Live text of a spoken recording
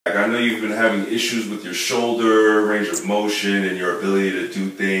I know you've been having issues with your shoulder, range of motion, and your ability to do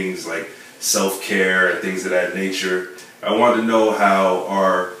things like self-care and things of that nature. I wanted to know how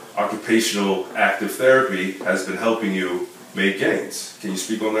our occupational active therapy has been helping you make gains. Can you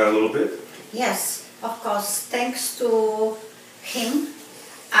speak on that a little bit? Yes, of course. Thanks to him,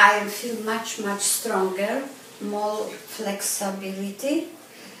 I feel much stronger, more flexibility,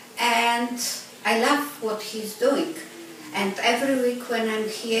 and I love what he's doing. And every week when I'm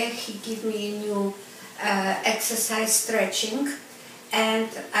here, he gives me new exercise stretching, and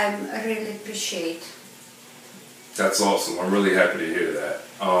I really appreciate. That's awesome. I'm really happy to hear that.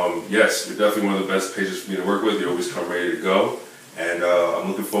 Yes, you're definitely one of the best patients for me to work with. You always come ready to go, and I'm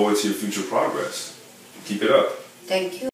looking forward to your future progress. Keep it up. Thank you.